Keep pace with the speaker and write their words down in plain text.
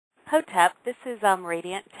Hotep, this is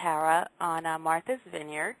Radiant Tara on Martha's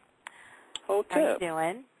Vineyard. Hotep. How are you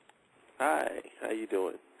doing? Hi, how you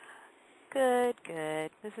doing? Good,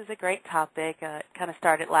 good. This is a great topic. It kind of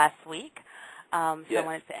started last week, so Yes. I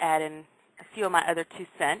wanted to add in a few of my other 2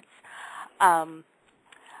 cents. I'm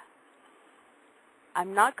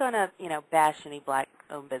not going to, bash any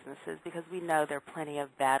black-owned businesses because we know there are plenty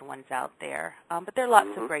of bad ones out there, but there are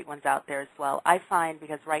lots of great ones out there as well. I find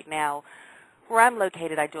because right now, where I'm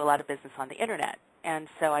located, I do a lot of business on the Internet, and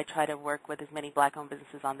so I try to work with as many black-owned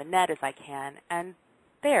businesses on the net as I can, and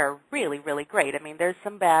they're really, really great. I mean, there's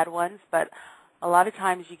some bad ones, but a lot of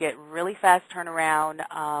times you get really fast turnaround.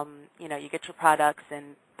 You get your products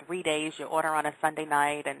in 3 days. You order on a Sunday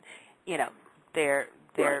night, and, they're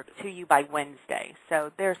Right. to you by Wednesday.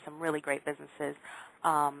 So there's some really great businesses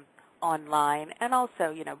online and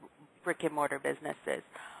also, brick-and-mortar businesses.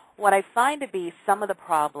 What I find to be some of the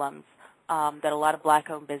problems that a lot of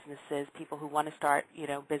black-owned businesses, people who want to start,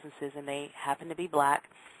 businesses and they happen to be black,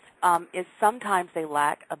 is sometimes they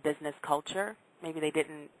lack a business culture. Maybe they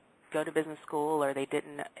didn't go to business school or they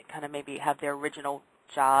didn't kind of maybe have their original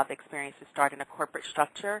job experience to start in a corporate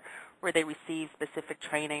structure where they receive specific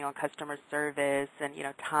training on customer service and,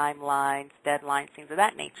 timelines, deadlines, things of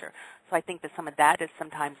that nature. So I think that some of that is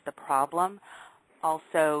sometimes the problem.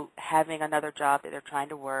 Also, having another job that they're trying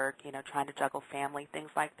to work, trying to juggle family, things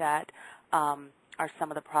like that, are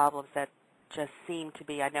some of the problems that just seem to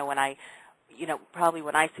be. I know when probably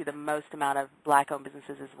when I see the most amount of black-owned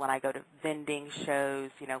businesses is when I go to vending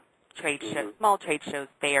shows, trade shows, small trade shows,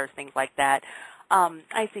 fairs, things like that.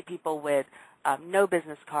 I see people with no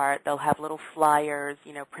business card. They'll have little flyers,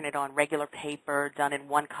 printed on regular paper, done in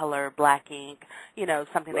one color, black ink,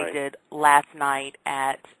 something Right. they did last night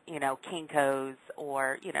at, Kinko's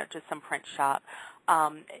or, just some print shop.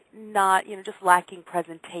 Not, just lacking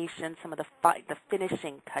presentation, some of the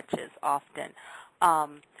finishing touches often.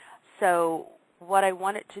 So what I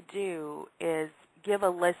wanted to do is give a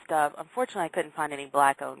list of, unfortunately I couldn't find any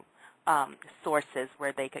black-owned sources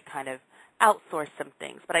where they could kind of outsource some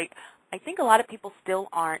things, but I think a lot of people still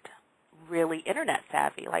aren't really Internet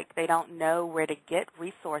savvy. Like they don't know where to get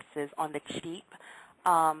resources on the cheap.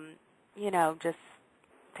 Just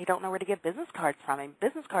they don't know where to get business cards from. I mean,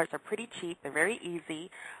 business cards are pretty cheap. They're very easy.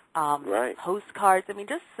 Right. Postcards. I mean,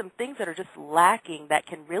 just some things that are just lacking that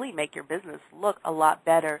can really make your business look a lot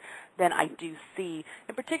better than I do see,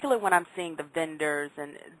 in particular when I'm seeing the vendors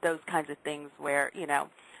and those kinds of things where,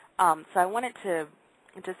 so I wanted to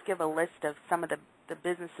just give a list of some of the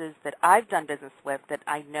businesses that I've done business with that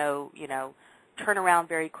I know, turn around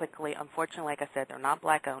very quickly. Unfortunately, like I said, they're not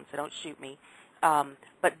black-owned, so don't shoot me.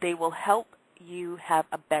 But they will help you have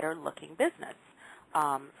a better-looking business.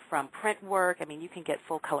 From print work, I mean, you can get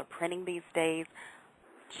full-color printing these days.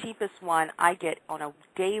 Cheapest one I get on a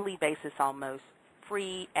daily basis almost,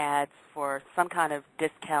 free ads for some kind of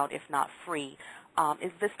discount, if not free,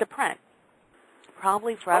 is Vistaprint.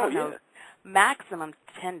 Probably for, I don't know, maximum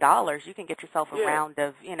 $10, you can get yourself a round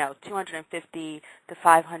of, 250 to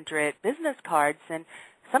 500 business cards, and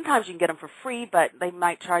sometimes you can get them for free, but they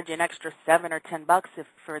might charge you an extra $7 or $10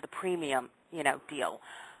 for the premium, deal.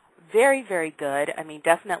 Very, very good. I mean,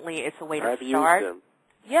 definitely it's a way to start. Used them.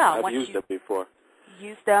 Yeah, I've once used you them before.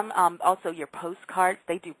 use them. Also, your postcards.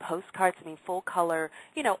 They do postcards. I mean, full color.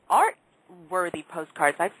 Art-worthy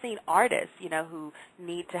postcards. I've seen artists, who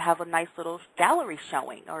need to have a nice little gallery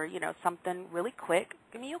showing or, something really quick.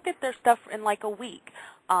 I mean, you'll get their stuff in like a week.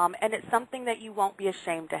 And it's something that you won't be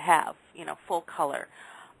ashamed to have, full color.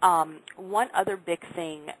 One other big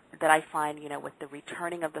thing that I find, with the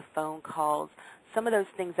returning of the phone calls, some of those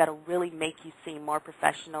things that will really make you seem more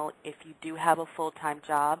professional if you do have a full-time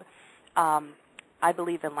job. I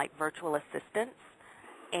believe in like virtual assistants.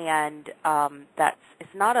 And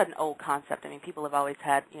it's not an old concept. I mean, people have always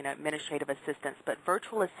had, administrative assistants, but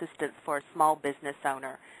virtual assistants for a small business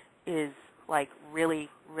owner is like really,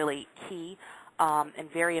 really key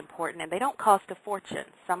and very important. And they don't cost a fortune.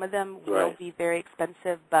 Some of them will be very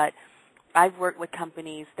expensive, but I've worked with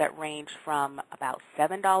companies that range from about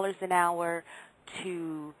 $7 an hour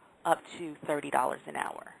to up to $30 an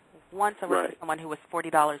hour. Once I worked with someone who was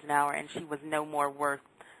 $40 an hour, and she was no more worth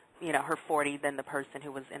her 40 than the person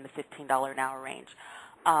who was in the $15 an hour range.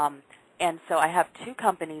 And so I have 2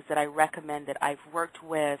 companies that I recommend that I've worked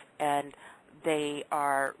with, and they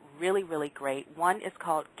are really, really great. One is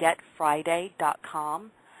called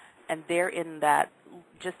GetFriday.com, and they're in that,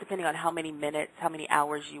 just depending on how many minutes, how many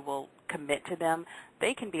hours you will commit to them,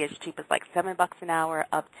 they can be as cheap as like $7 an hour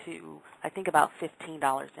up to, I think, about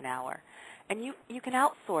 $15 an hour. And you can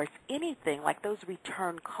outsource anything, like those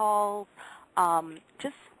return calls,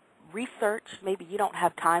 just research. Maybe you don't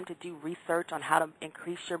have time to do research on how to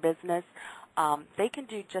increase your business. They can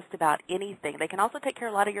do just about anything. They can also take care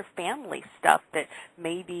of a lot of your family stuff that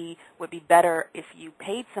maybe would be better if you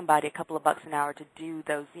paid somebody a couple of bucks an hour to do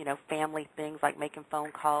those, family things like making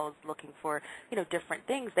phone calls, looking for, different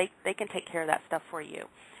things. They can take care of that stuff for you.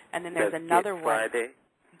 And then there's another one. Friday?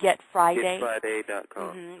 Get Friday.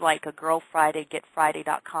 GetFriday.com. Like a Girl Friday,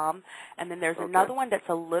 GetFriday.com. And then there's another one that's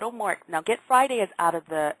a little more. Now, Get Friday is out of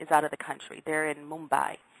the country. They're in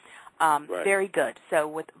Mumbai. Right. Very good. So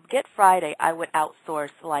with Get Friday, I would outsource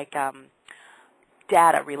like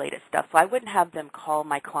data-related stuff. So I wouldn't have them call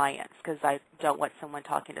my clients because I don't want someone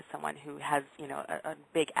talking to someone who has, a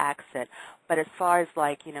big accent. But as far as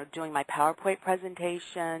like, doing my PowerPoint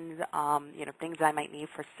presentations, things I might need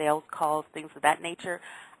for sales calls, things of that nature,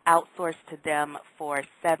 outsource to them for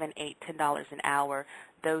 $7, $8, $10 an hour.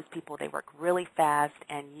 Those people, they work really fast,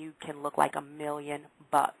 and you can look like $1 million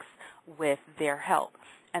with their help.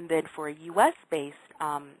 And then for a U.S.-based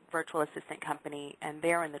virtual assistant company, and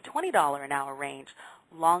they're in the $20 an hour range,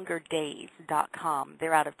 longerdays.com.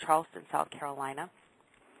 They're out of Charleston, South Carolina.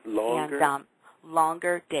 Longer? And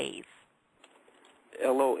Longer Days.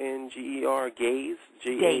 Longer, gaze?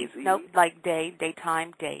 G-A-Z? Days. Nope, like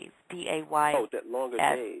daytime days. D-A-Y. Oh, that Longer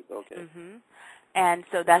Days. Okay. Mm-hmm. And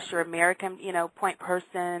so that's your American, point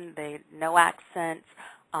person. They no accents.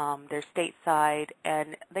 They're stateside,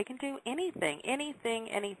 and they can do anything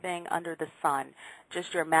under the sun.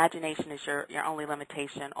 Just your imagination is your only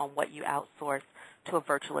limitation on what you outsource to a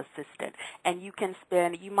virtual assistant. And you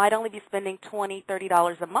might only be spending $20,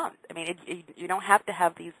 $30 a month. I mean, you don't have to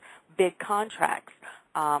have these big contracts.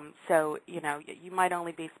 So, you might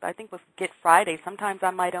only be, I think with Get Friday, sometimes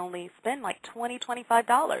I might only spend like $20,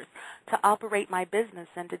 $25 to operate my business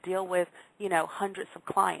and to deal with, hundreds of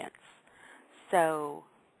clients. So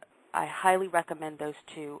I highly recommend those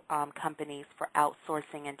two companies for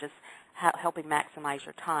outsourcing and just helping maximize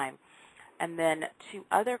your time. And then two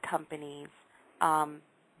other companies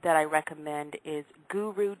that I recommend is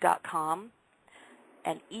Guru.com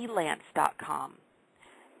and Elance.com.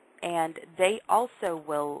 And they also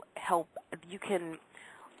will help. You can,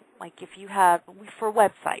 like if you have, for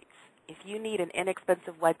websites, if you need an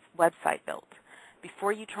inexpensive website built,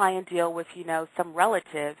 before you try and deal with, some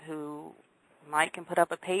relative who can put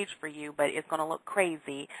up a page for you, but it's going to look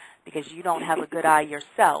crazy because you don't have a good eye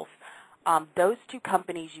yourself. Those two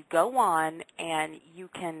companies, you go on and you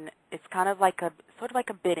can, it's kind of like sort of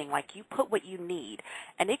like a bidding, like you put what you need.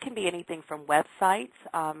 And it can be anything from websites.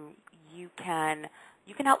 You can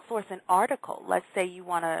outsource an article. Let's say you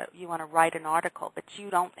want to write an article, but you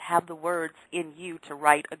don't have the words in you to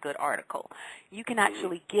write a good article. You can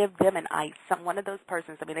actually give them one of those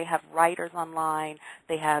persons. I mean, they have writers online.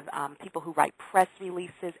 They have people who write press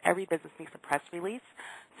releases. Every business needs a press release.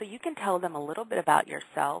 So you can tell them a little bit about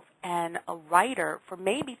yourself, and a writer for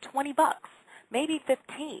maybe $20, maybe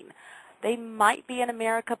 $15. They might be in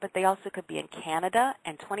America, but they also could be in Canada,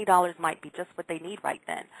 and $20 might be just what they need right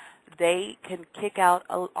then. They can kick out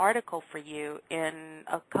an article for you in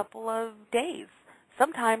a couple of days,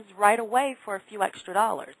 sometimes right away for a few extra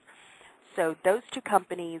dollars. So those two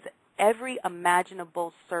companies, every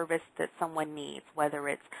imaginable service that someone needs, whether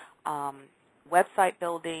it's website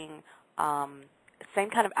building, same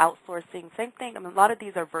kind of outsourcing, same thing. I mean, a lot of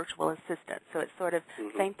these are virtual assistants, so it's sort of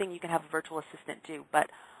same thing you can have a virtual assistant do,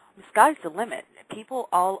 but the sky's the limit. People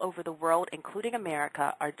all over the world, including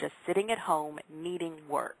America, are just sitting at home needing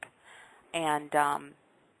work. And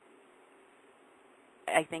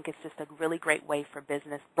I think it's just a really great way for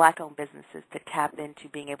black-owned businesses to tap into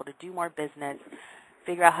being able to do more business,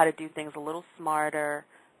 figure out how to do things a little smarter,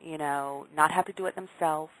 not have to do it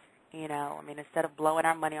themselves. I mean, instead of blowing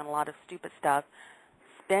our money on a lot of stupid stuff,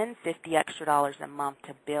 spend $50 extra a month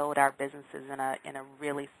to build our businesses in a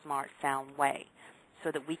really smart, sound way,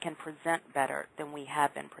 so that we can present better than we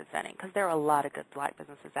have been presenting, because there are a lot of good black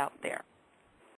businesses out there.